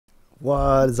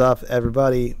What is up,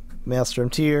 everybody?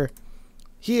 MaelstromTier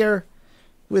here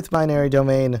with binary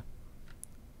domain.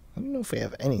 I don't know if we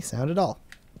have any sound at all.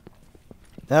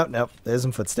 Nope, there's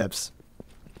some footsteps.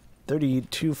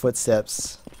 32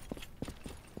 footsteps,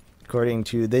 according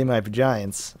to They Might Be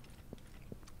Giants.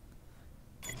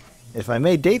 If I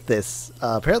may date this,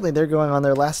 apparently they're going on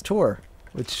their last tour,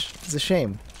 which is a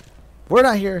shame. We're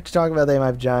not here to talk about They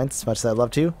Might Be Giants, as much as I'd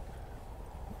love to.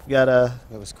 We gotta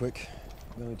that was quick.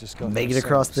 We just got make it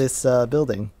across this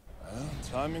building. Well,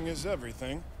 timing is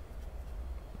everything.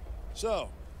 So,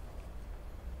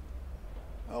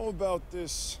 how about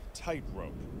this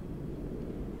tightrope?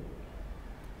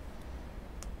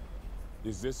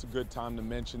 Is this a good time to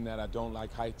mention that I don't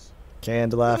like heights?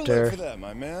 Canned Little laughter. late for that,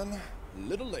 my man.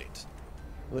 Little late.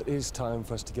 Well, it is time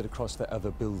for us to get across that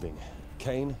other building.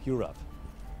 Cain, you're up.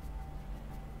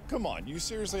 Come on, you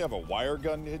seriously have a wire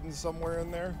gun hidden somewhere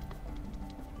in there?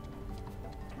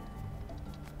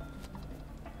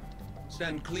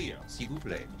 Stand clear, s'il vous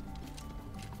plaît.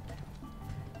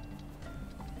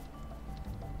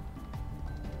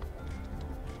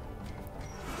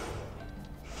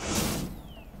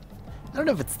 I don't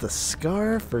know if it's the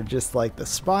scarf or just like the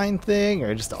spine thing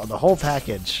or just the whole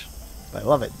package, but I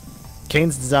love it.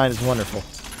 Cain's design is wonderful.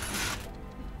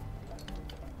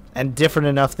 And different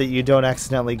enough that you don't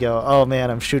accidentally go, oh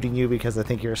man, I'm shooting you because I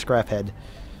think you're a scraphead.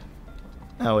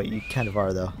 Oh wait, you kind of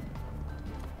are though.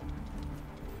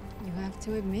 You have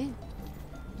to admit,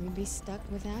 we'd be stuck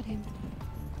without him.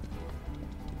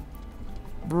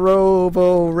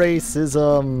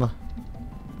 Robo-racism.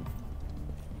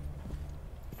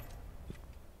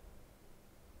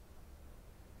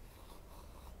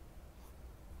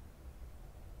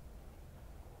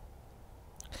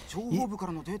 Do you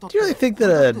really think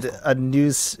that a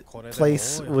news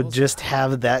place would just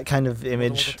have that kind of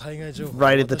image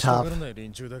right at the top? I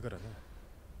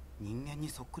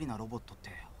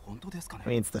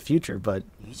mean, it's the future, but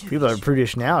people are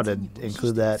prudish now to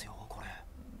include that.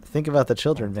 Think about the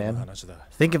children, man.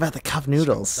 Think about the cup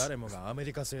noodles.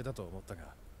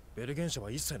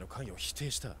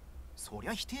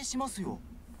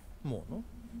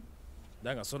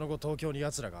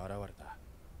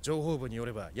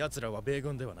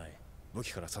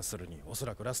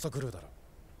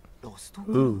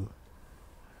 Ooh.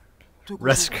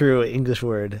 Rest crew, English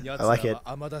word. I like it.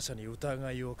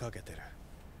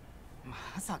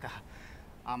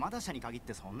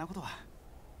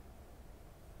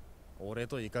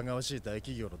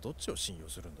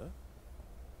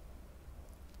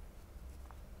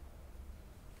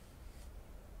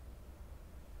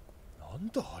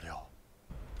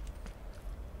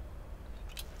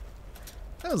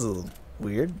 That was a little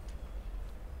weird.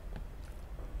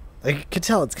 I could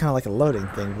tell it's kind of like a loading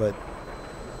thing, but...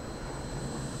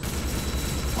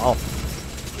 Oh.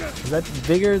 Is that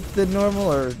bigger than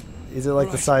normal, or is it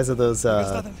like the size of those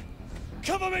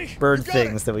bird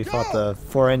things that we fought the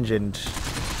four-engined?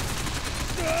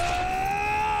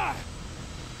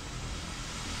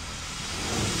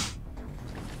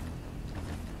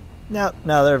 No,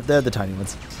 they're the tiny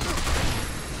ones.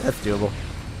 That's doable.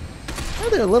 Oh,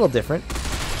 they're a little different.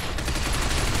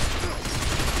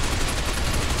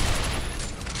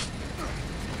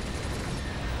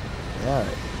 Yeah, all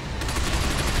right.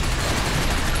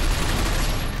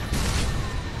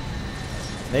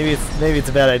 Maybe it's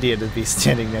a bad idea to be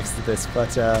standing next to this,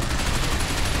 but I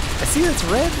see it's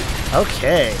red.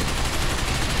 Okay.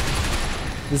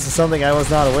 This is something I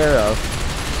was not aware of.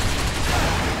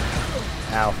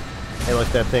 Ow. Hey, look,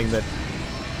 that thing that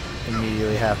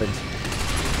immediately happened.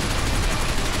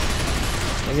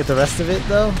 Can I get the rest of it,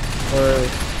 though? Or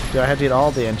do I have to get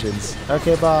all the engines?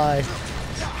 Okay, bye.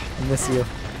 I miss you.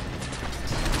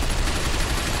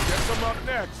 Guess I'm up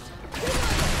next.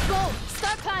 Go!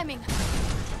 Start climbing!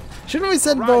 Shouldn't we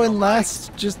send Bo in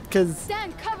last, just because...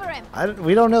 Stand, cover him!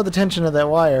 We don't know the tension of that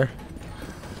wire.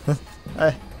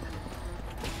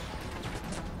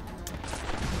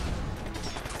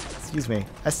 Excuse me.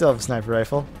 I still have a sniper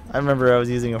rifle. I remember I was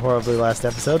using it horribly last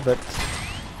episode, but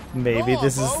maybe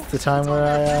this is the time where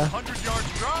I,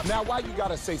 Now why you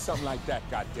gotta say something like that,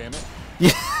 goddammit?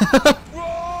 Yeah.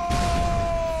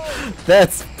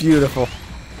 That's beautiful.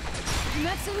 I'm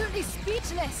absolutely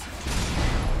speechless!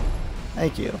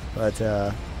 Thank you, but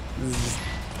this is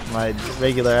my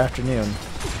regular afternoon.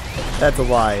 That's a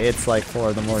lie. It's like 4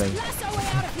 in the morning. Blast our way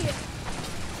out of here!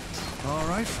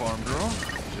 Alright, farm girl.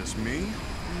 Just me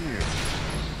and you.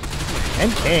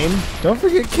 And Cain. Don't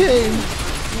forget Cain.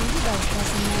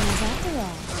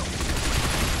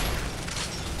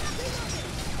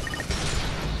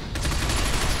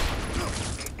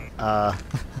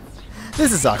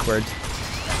 This is awkward.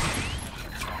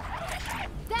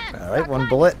 Alright, one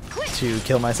bullet to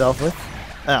kill myself with.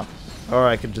 Oh, or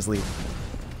I could just leave.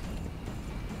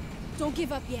 Don't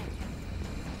give up yet.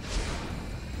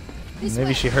 This Maybe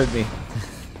way. she heard me.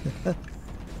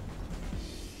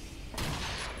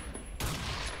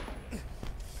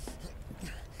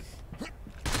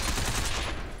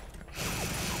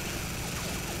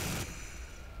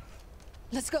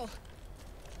 Let's go.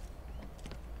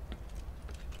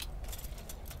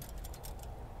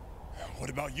 What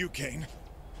about you, Cain?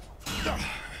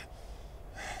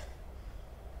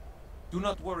 Do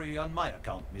not worry on my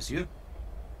account, monsieur.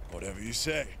 Whatever you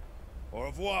say. Au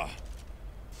revoir.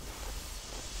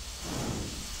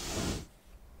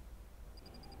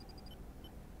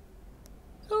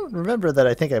 I don't remember that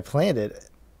I think I planned it.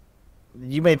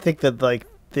 You may think that like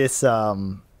this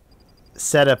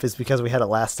setup is because we had it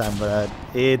last time, but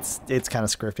it's kind of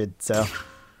scripted, so.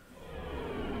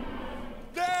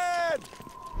 Dad!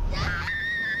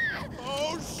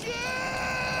 Oh shit!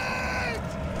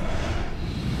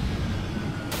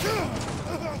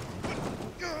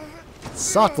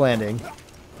 Sock landing.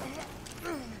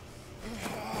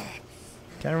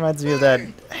 Kind of reminds me of that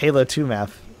Halo 2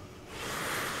 map.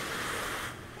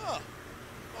 Huh.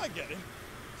 I get it.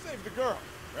 Save the girl,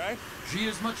 right? She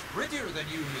is much prettier than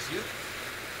you, monsieur.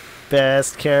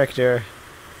 Best character.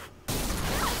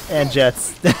 And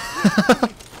jets.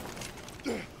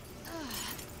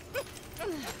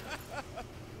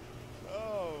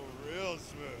 Oh, real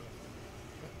smooth.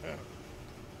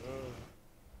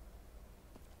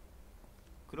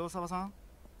 黒沢さん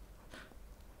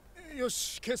よ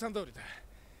し、計算通りだ。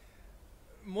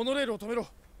モノレールを止めろ。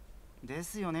で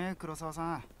すよね、黒沢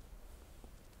さん。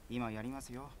今やりま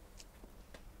すよ。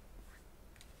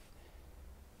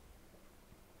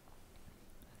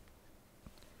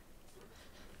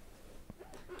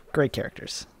Great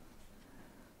characters.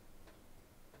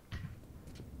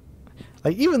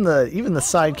 Like even the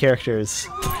side characters,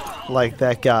 like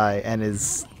that guy and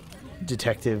his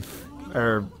detective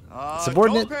or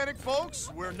subordinate. Don't panic, folks.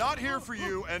 We're not here for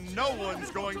you, and no one's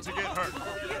going to get hurt.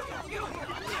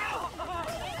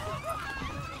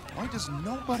 Why does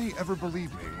nobody ever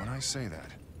believe me when I say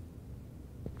that?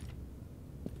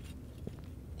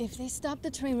 If they stop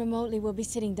the train remotely, we'll be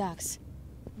sitting ducks.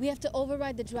 We have to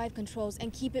override the drive controls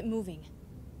and keep it moving.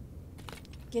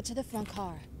 Get to the front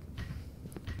car.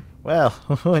 Well,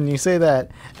 when you say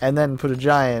that and then put a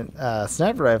giant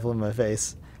sniper rifle in my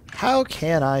face, how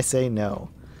can I say no?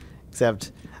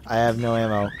 Except I have no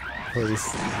ammo, please.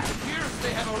 Here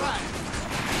they have arrived.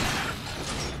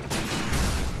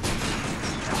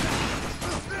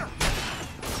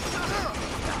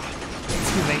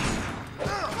 Excuse me.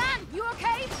 Dan, you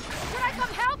okay? Should I come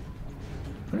help?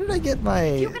 Where did I get my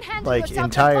You can handle like yourself,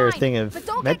 entire you're fine, thing of but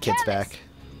don't get medkits careless. back?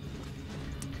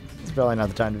 It's probably not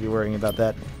the time to be worrying about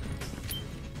that.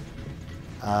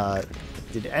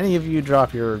 Did any of you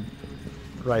drop your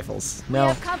rifles? We No?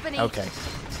 have company. Okay.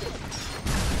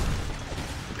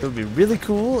 It would be really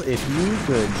cool if you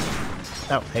could...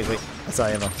 Oh, hey, wait. I saw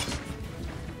ammo.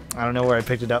 I don't know where I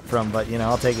picked it up from, but, you know,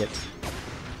 I'll take it.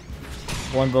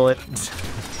 One bullet.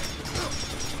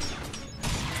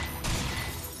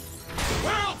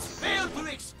 Worlds fail to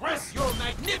express your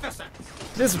magnificence.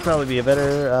 This would probably be a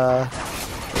better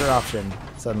option,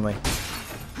 suddenly.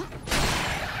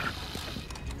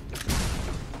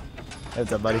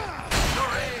 What's up, buddy? Your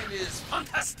aim is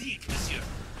fantastique, monsieur.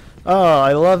 Oh,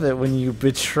 I love it when you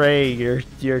betray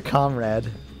your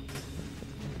comrade.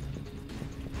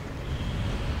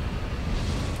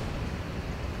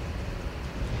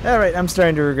 Alright, I'm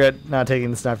starting to regret not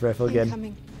taking the sniper rifle again.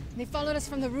 Incoming. They followed us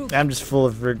from the roof. I'm just full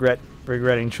of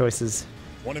regretting choices.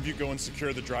 One of you go and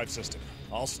secure the drive system.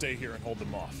 I'll stay here and hold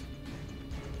them off.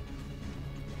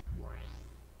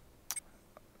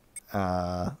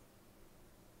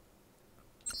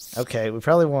 Okay, we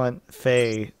probably want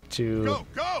Faye to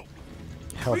Go!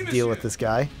 help deal with this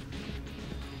guy.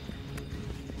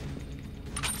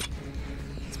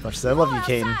 As much as I love you,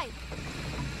 Cain.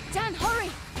 Dan, hurry!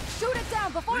 Shoot it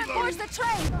down before it boards the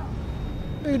train!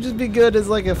 It would just be good as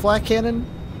like a flak cannon,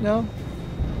 no?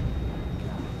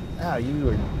 Oh, you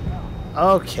were...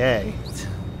 Okay.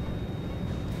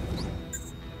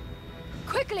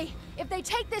 Quickly! If they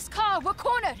take this car, we're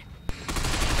cornered!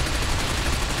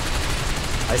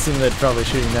 I assume that probably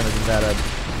shooting them isn't that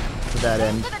to that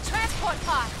end. To the transport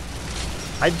car!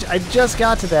 I just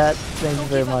got to that. Thank you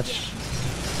very much.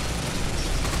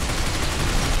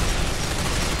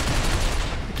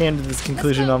 I came to this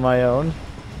conclusion on my own.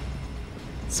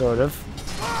 Sort of.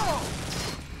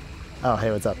 Oh,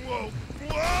 hey, what's up?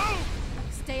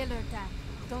 Stay alert, Dan.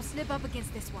 Don't slip up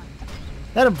against this one.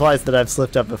 That implies that I've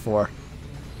slipped up before.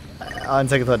 On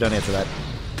second thought, don't answer that.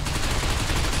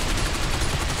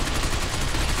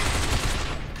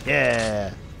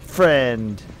 Yeah,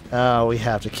 friend. Oh, we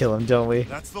have to kill him, don't we?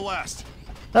 That's the last.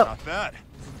 Oh. Not bad.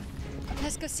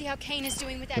 Let's go see how Cain is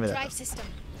doing with that Give me that. drive system.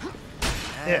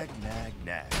 Nag, nag,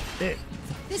 nag. Eh,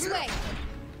 This way.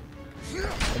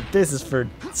 and this is for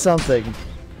something.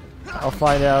 I'll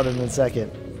find out in a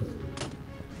second.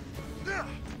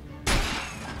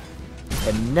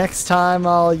 And next time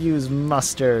I'll use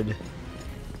mustard.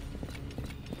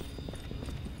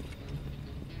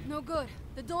 No good.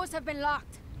 The doors have been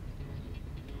locked.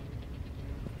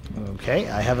 Okay,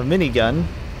 I have a minigun.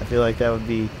 I feel like that would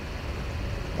be,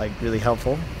 like, really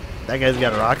helpful. That guy's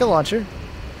got a rocket launcher.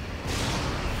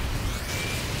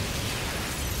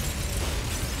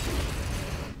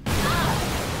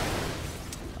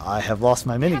 I have lost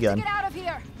my We have to minigun. get out of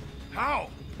here. How?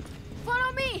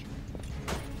 Follow me.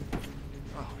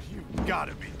 Oh, you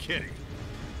gotta be kidding.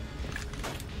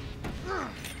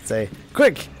 Say,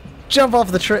 quick, jump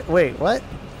off the train. Wait, what?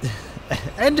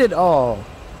 End it all.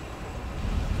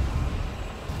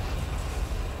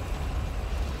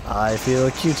 I feel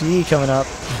a QTE coming up.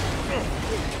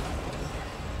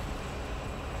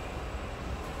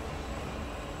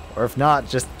 Or if not,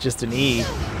 just an E.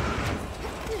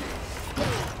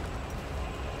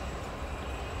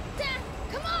 Dad,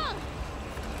 come on.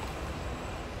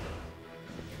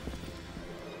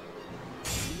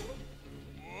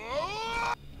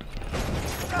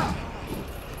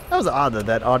 That was odd that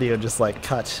that audio just like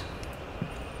cut.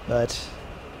 But,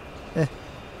 eh.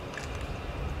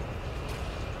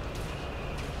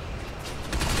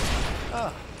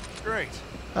 Ah, great.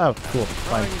 Oh, cool.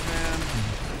 Fine. Running, man.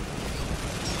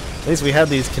 At least we have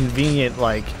these convenient,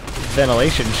 like,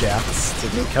 ventilation shafts to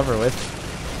get cover with.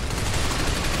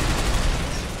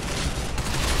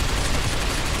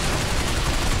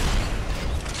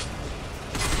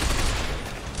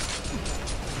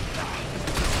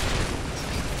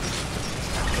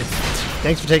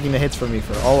 Thanks for taking the hits from me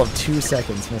for all of 2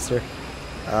 seconds, mister.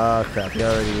 Oh, crap. He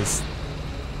already is.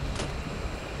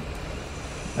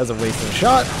 That was a waste of a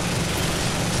shot.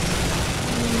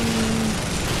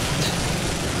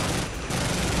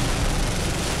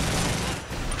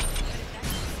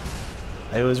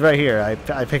 It was right here.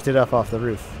 I picked it up off the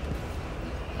roof.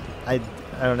 I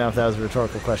don't know if that was a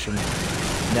rhetorical question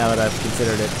now that I've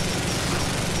considered it.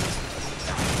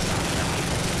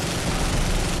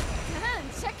 Man,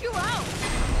 check you out.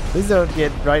 Please don't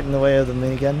get right in the way of the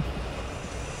minigun.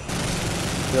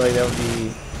 I feel like that would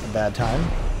be a bad time.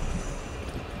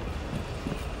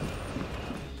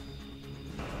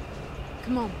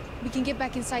 Come on. We can get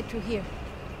back inside through here.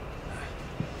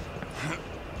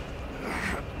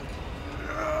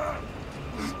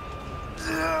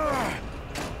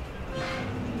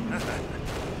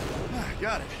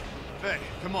 Got it. Hey,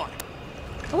 come on.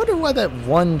 I wonder why that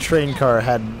one train car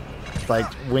had, like,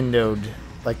 windowed,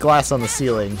 like, glass on the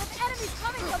ceiling. There's enemies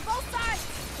coming from both sides.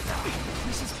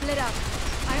 We should split up.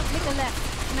 I'll take the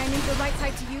left, and I need the right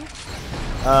side to you.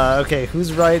 Okay,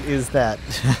 whose right is that?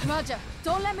 Roger.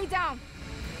 Don't let me down.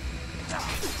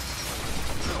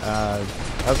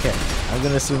 Okay. I'm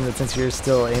gonna assume that since you're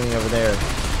still aiming over there.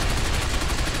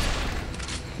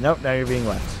 Nope, now you're being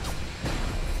left.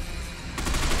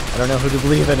 I don't know who to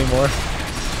believe anymore.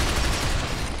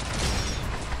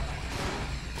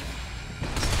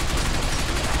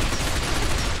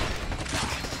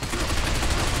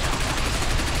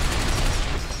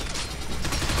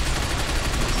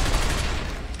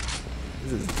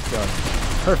 This is going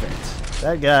perfect.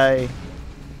 That guy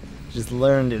just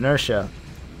learned inertia,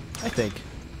 I think.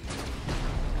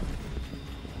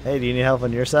 Hey, do you need help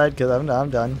on your side? Because I'm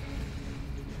done.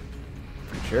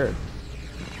 For sure.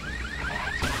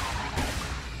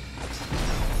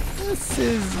 This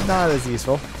is not as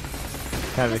useful.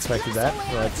 Kind of expected that,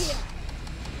 but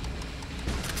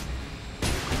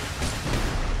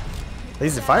at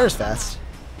least it fires fast.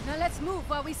 Now let's move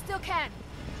while we still can.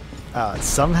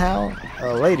 Somehow,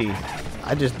 lady,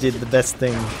 I just did the best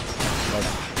thing. Like,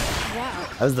 Wow.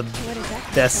 I was the What is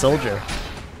that? best soldier.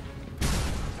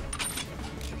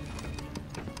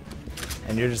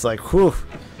 And you're just like, whew.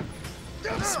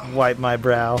 Just wipe my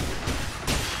brow.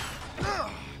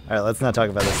 Alright, let's not talk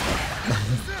about this stuff.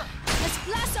 Let's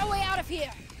blast our way out of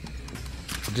here.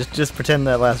 Just pretend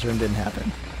that last room didn't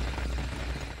happen.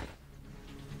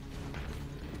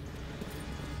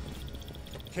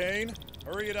 Cain,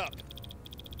 hurry it up.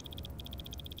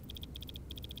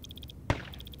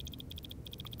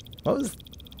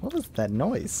 What was that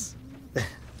noise?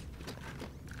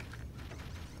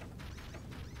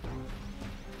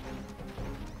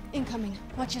 Incoming.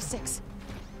 Watch your 6.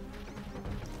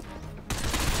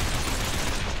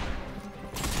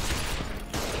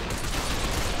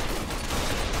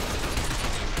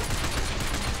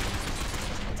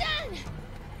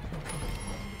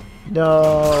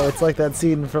 No, it's like that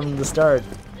scene from the start.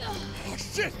 Oh,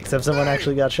 shit! Except someone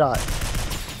actually got shot.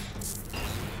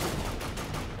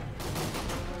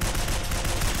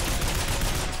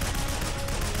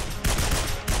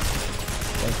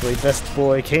 Thankfully, best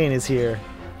boy Cain is here.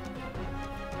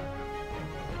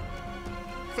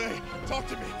 Faye, talk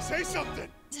to me. Say something.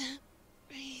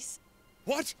 Please,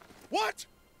 What? What?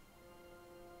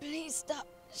 please stop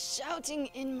shouting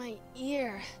in my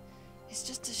ear. It's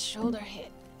just a shoulder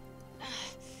hit.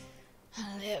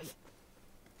 I'll live.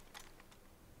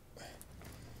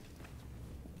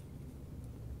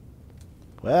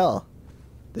 Well,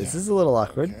 this is a little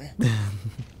awkward. Okay.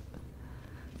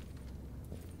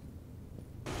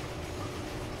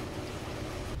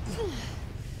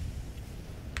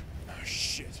 Oh,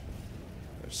 shit.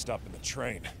 They're stopping the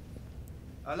train.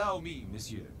 Allow me,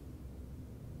 monsieur.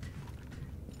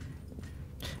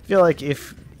 I feel like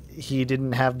if he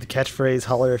didn't have the catchphrase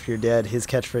 "holler if you're dead," his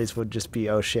catchphrase would just be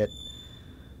 "oh shit."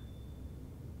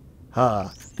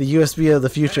 The USB of the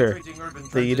future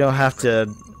that you don't have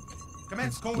to,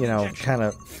 you know, kind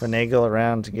of finagle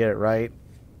around to get it right.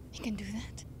 You can do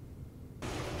that.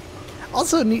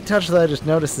 Also, a neat touch that I just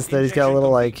noticed is that he's got a little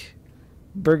like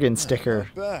Bergen sticker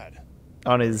Not bad.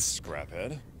 on his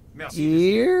Scraphead. Merci.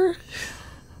 ear.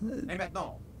 Et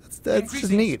maintenant, That's just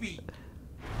increasing neat. speed.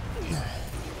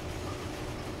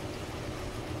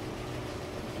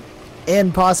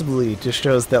 And possibly just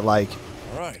shows that like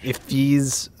All right. if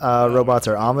these robots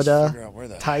are Amida figure out where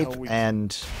the type hell we-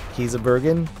 and he's a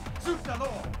Bergen, Zut alors.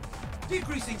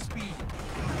 Decreasing speed.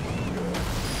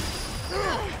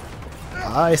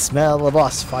 I smell a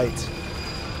boss fight.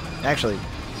 Actually,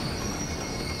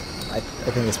 I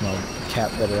think I smell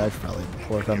cat better. I'd probably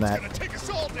work on that. It's gonna take us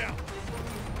all down.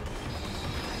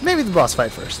 Maybe the boss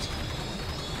fight first.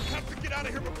 We have to get out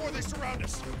of here before they surround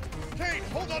us. Cain,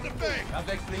 hold on to Faye.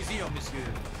 Avec plaisir, monsieur.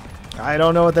 I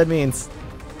don't know what that means.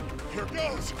 Here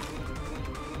goes.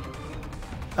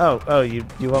 Oh, you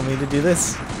want me to do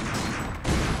this?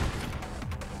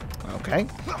 Okay.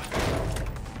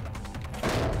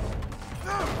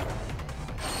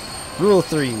 Rule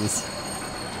 3s.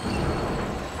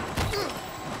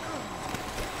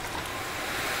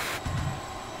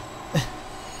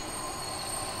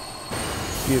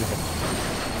 Beautiful.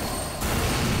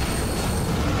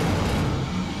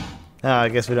 I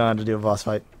guess we don't have to do a boss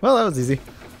fight. Well, that was easy.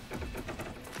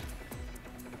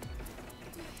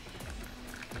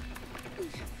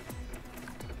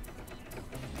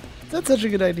 That's such a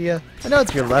good idea. I know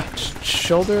it's your left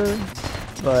shoulder,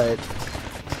 but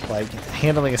like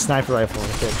handling a sniper rifle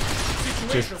with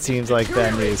it just seems like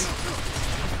bad news.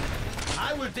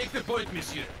 I will take the point,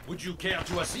 monsieur. Would you care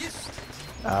to assist?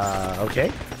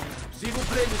 Okay. S'il vous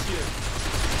plaît, monsieur.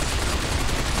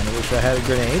 I wish I had a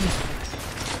grenade.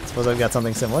 Suppose I've got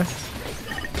something similar.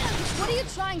 What are you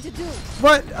trying to do?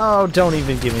 What? Oh, don't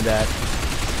even give me that.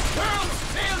 Girls,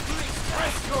 fail to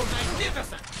express your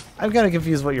magnificence. I'm kind of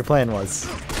confused what your plan was.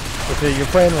 If your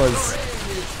plan was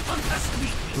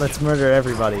let's murder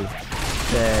everybody,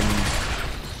 then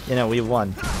you know we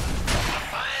won.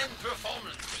 Fine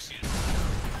performance, monsieur.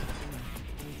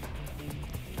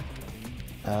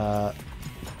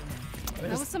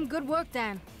 That was some good work,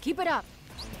 Dan. Keep it up.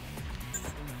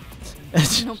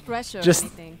 No pressure Just- or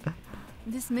anything.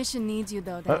 This mission needs you,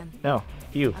 though, Oh, Dan. no,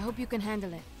 you. I hope you can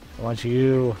handle it. I want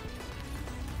you.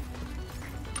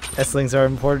 S-Lings are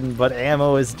important, but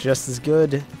ammo is just as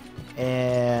good.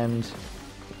 And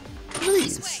what are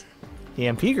these?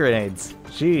 EMP grenades.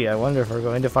 Gee, I wonder if we're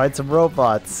going to fight some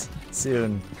robots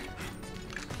soon.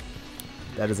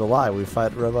 That is a lie. We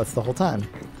fight robots the whole time.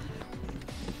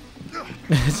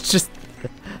 It's just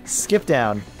skip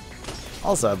down.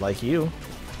 Also, I'd like you.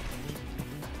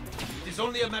 It is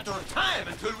only a matter of time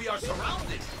until we are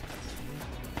surrounded.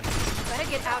 Better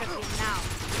get out of here now.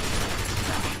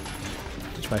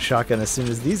 Ditch my shotgun as soon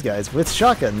as these guys with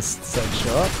shotguns said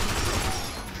show up.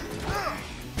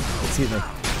 Excuse me.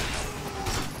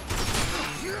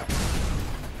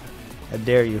 How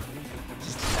dare you?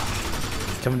 Just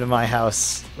come to my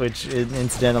house, which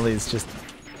incidentally is just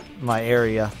my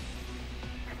area.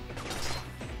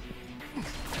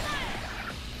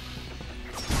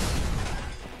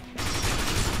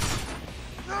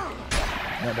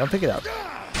 No, don't pick it up.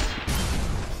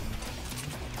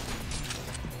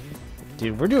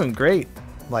 Dude, we're doing great.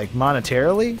 Like,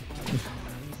 monetarily?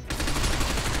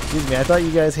 Excuse me, I thought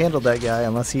you guys handled that guy,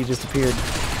 unless he just appeared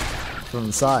from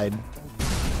the side.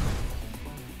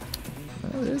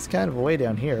 Well, there's kind of a way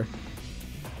down here.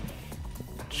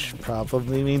 Which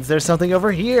probably means there's something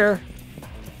over here!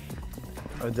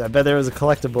 I bet there was a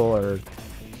collectible, or...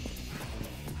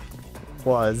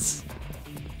 was.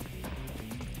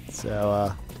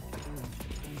 So,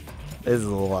 this is a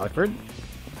little awkward.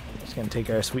 Just gonna take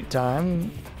our sweet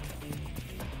time.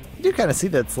 You do kind of see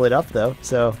that it's lit up though,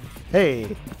 so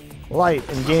hey, light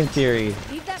in game theory.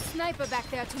 Leave that sniper back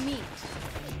there to me.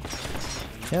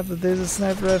 Yeah, but there's a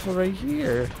sniper rifle right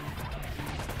here.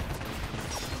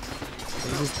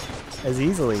 Just as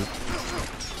easily.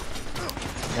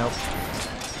 Nope.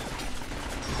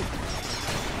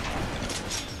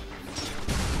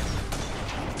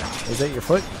 Is that your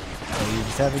foot? Or are you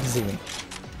just happy to see me?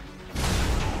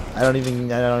 I don't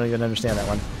even understand that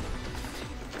one.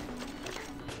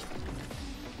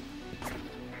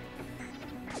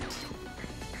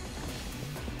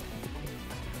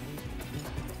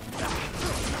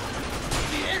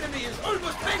 The enemy is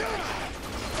almost vanquished.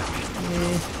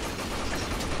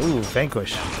 Ooh,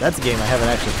 Vanquish. That's a game I haven't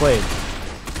actually played.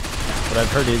 But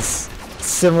I've heard is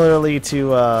similarly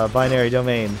to Binary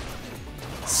Domain.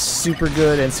 Super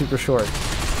good and super short. The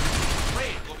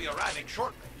train will be arriving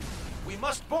shortly. We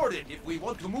must board it if we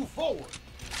want to move forward.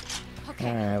 Okay,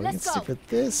 Alright, we can let's go. stick with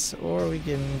this, or we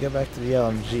can go back to the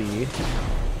LMG. I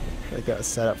feel like I was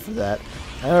set up for that.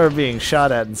 I know we're being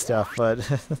shot at and stuff, but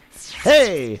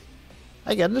hey!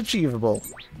 I got an achievable.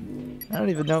 I don't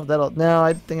even know if that'll... No,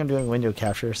 I think I'm doing window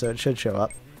capture, so it should show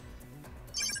up.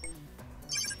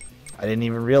 I didn't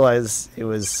even realize it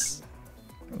was...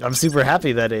 I'm super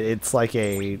happy that it's like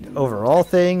a overall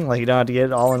thing, like you don't have to get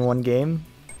it all in one game.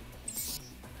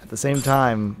 At the same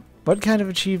time, what kind of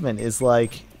achievement is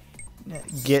like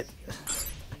get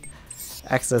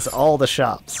access all the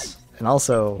shops? And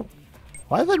also,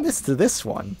 why have I missed this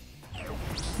one?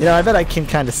 You know, I bet I can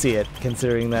kind of see it,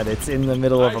 considering that it's in the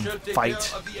middle of a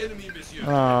fight.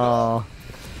 Oh.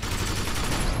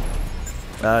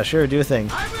 Sure, do a thing.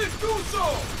 I will do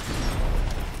so.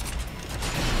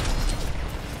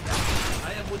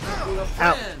 I am with you, a friend,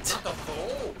 Out. not a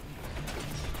foe.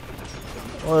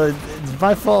 Well, it's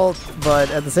my fault, but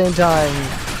at the same time,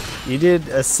 you did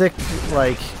a sick,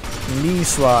 like, knee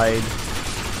slide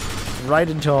right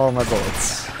into all my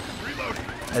bullets.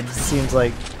 It just seems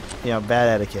like, you know,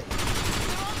 bad etiquette.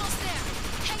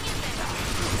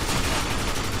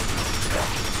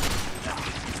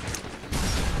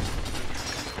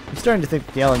 I'm starting to think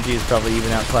the LMG is probably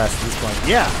even outclassed at this point.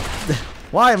 Yeah!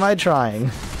 Why am I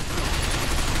trying?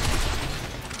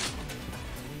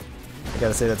 I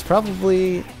gotta say, that's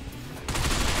probably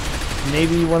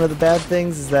maybe one of the bad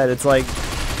things, is that it's like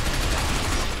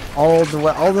all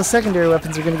the secondary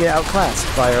weapons are gonna get outclassed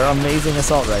by our amazing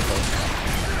assault rifle.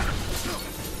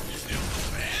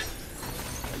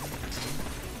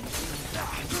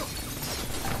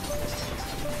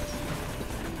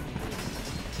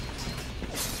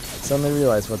 Suddenly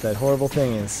realize what that horrible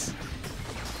thing is.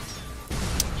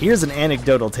 Here's an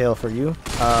anecdotal tale for you.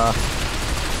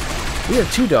 We have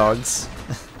two dogs.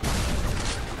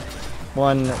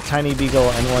 One tiny beagle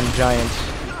and one giant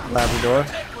Labrador.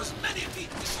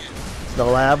 The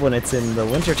lab, when it's in the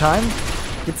winter time,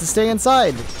 gets to stay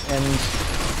inside, and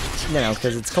you know,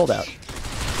 because it's cold out.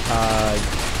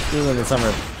 Even in the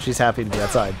summer, she's happy to be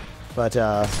outside. But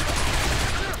I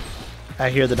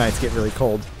hear the nights get really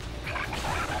cold.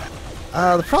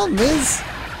 The problem is,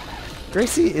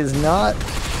 Gracie is not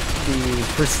the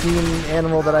pristine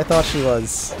animal that I thought she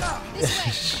was.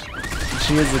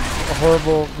 She is a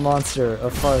horrible monster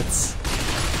of farts.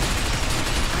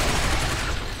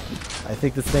 I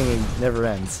think this thing never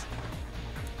ends.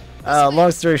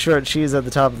 Long story short, she's at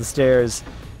the top of the stairs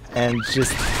and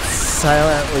just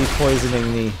silently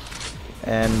poisoning me.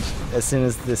 And as soon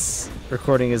as this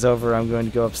recording is over, I'm going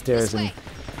to go upstairs and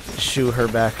shoo her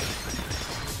back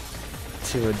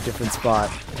to a different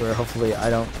spot where hopefully I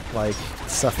don't, like,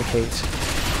 suffocate.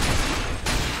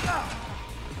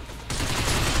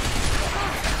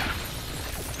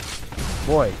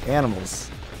 Boy,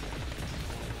 animals.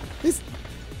 These,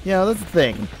 you know, that's the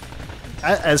thing.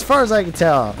 As far as I can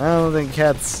tell, I don't think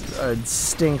cats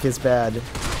stink as bad.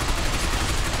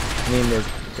 I mean, the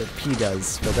pee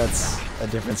does, but that's a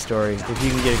different story. If you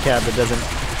can get a cat that doesn't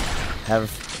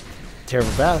have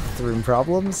terrible bathroom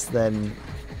problems, then,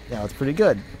 you know, it's pretty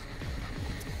good.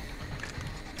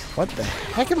 What the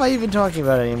heck am I even talking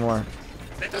about anymore?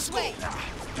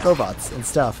 Robots and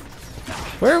stuff.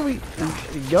 Where are we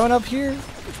going up here?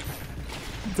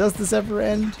 Does this ever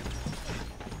end?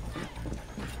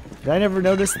 Did I never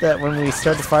notice that when we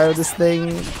start to fire this thing,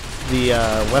 the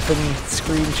weapon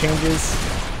screen changes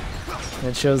and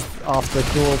it shows off the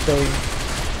cool thing?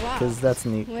 Wow. Because that's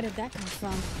neat. Where did that come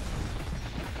from?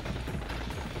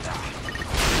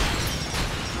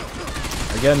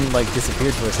 Our gun, like,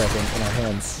 disappeared for a second in our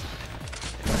hands.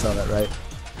 I saw that right.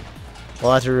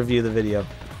 We'll have to review the video.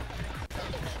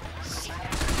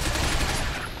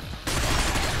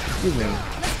 Excuse me.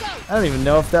 Let's go. I don't even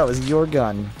know if that was your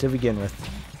gun to begin with.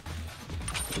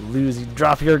 You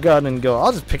drop your gun and go,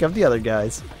 I'll just pick up the other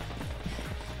guys.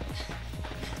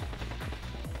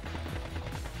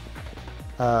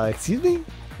 Excuse me?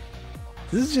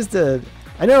 This is just a...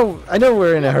 I know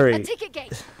we're in a A hurry, ticket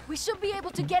gate. We should be able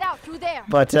to get out through there.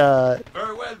 but,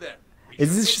 Very well then.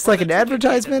 is this just like an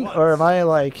advertisement, or am I,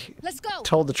 like, Let's go.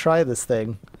 told to try this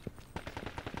thing?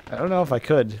 I don't know if I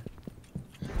could.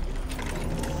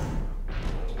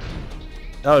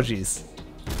 Oh, jeez.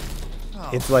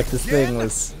 It's like this thing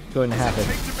was going to happen.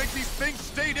 Take to make these things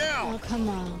stay down. Oh, come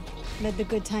on. Let the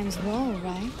good times roll,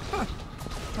 right?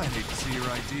 I hate to see your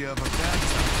idea of a bad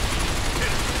time.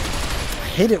 I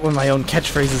hate it when my own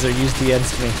catchphrases are used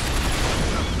against me.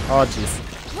 Oh, jeez.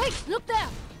 Wait, look there.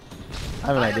 I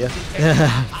have an idea.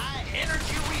 High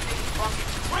energy reading from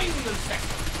its cranial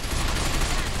sector.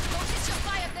 Don't hit your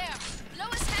fire there. Blow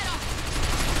his head off.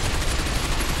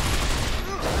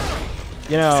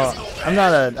 You know, I'm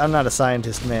not a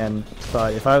scientist, man,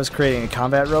 but if I was creating a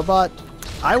combat robot,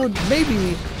 I would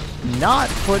maybe not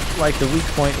put like the weak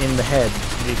point in the head,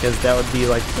 because that would be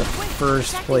like the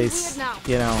first place,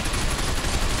 you know,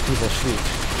 people shoot.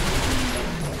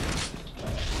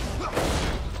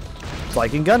 It's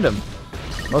like in Gundam.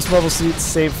 Most mobile suits,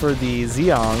 save for the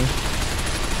Zeong,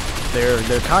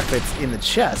 their cockpit's in the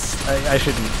chest. I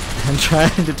shouldn't. I'm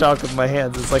trying to talk with my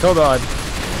hands. It's like, hold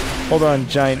on,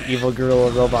 giant evil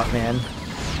gorilla robot man.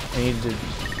 I need to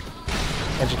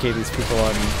educate these people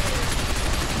on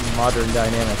modern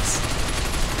dynamics.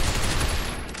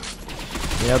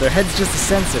 You know, their head's just a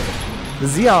sensor. The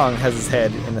Zeong has his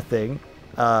head in the thing.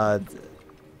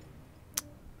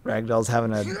 Ragdoll's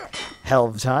having a hell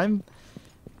of a time.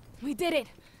 We did it.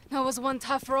 That was one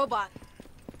tough robot.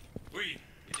 Oui,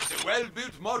 it is a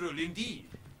well-built model indeed.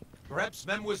 Perhaps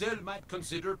Mademoiselle might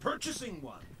consider purchasing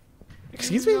one.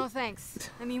 Excuse me? No thanks.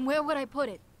 I mean, where would I put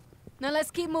it? Now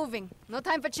let's keep moving. No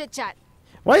time for chit-chat.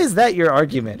 Why is that your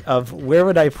argument of where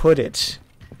would I put it?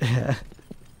 Oh,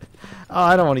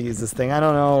 I don't want to use this thing. I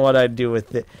don't know what I'd do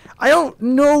with it. I don't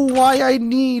know why I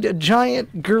need a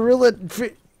giant gorilla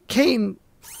Cain.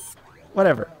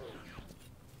 Whatever.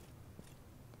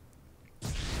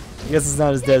 I guess it's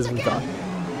not as dead as we thought.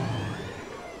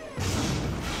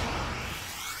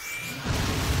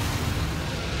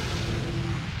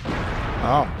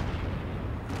 Oh.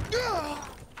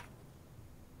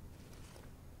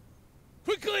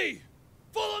 Quickly!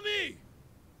 Follow me!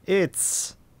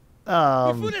 It's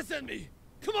Mifune sent me!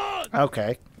 Come on!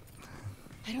 okay.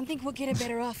 I don't think we'll get a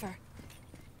better offer.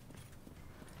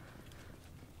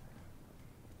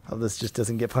 Oh, this just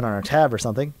doesn't get put on our tab or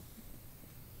something.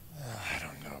 I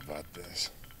don't know about this.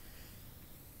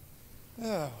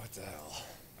 Oh, what the hell?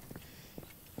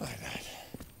 Why not?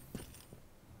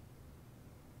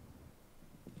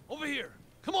 Over here!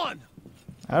 Come on!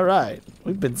 All right,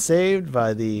 we've been saved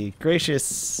by the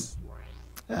gracious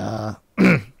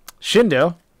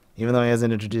Shindo, even though he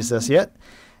hasn't introduced us yet.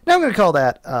 Now I'm going to call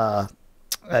that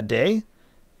a day,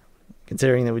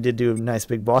 considering that we did do a nice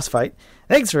big boss fight.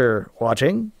 Thanks for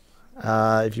watching.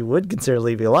 If you would, consider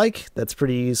leaving a like. That's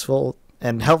pretty useful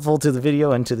and helpful to the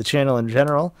video and to the channel in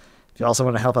general. If you also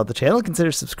want to help out the channel,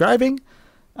 consider subscribing,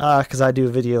 because I do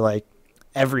a video like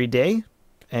every day,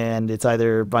 and it's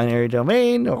either Binary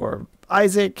Domain or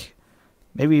Isaac,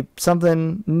 maybe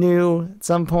something new at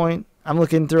some point. I'm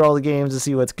looking through all the games to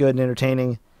see what's good and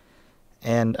entertaining,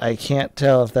 and I can't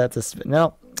tell if that's a...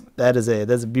 No, that's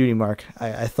a beauty mark.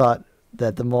 I thought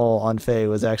that the mole on Faye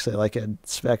was actually like a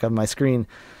speck on my screen.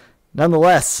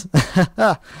 Nonetheless,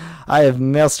 I have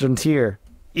MaelstromTier,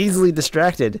 easily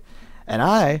distracted, and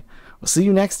I will see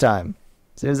you next time,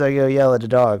 as soon as I go yell at a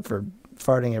dog for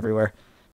farting everywhere.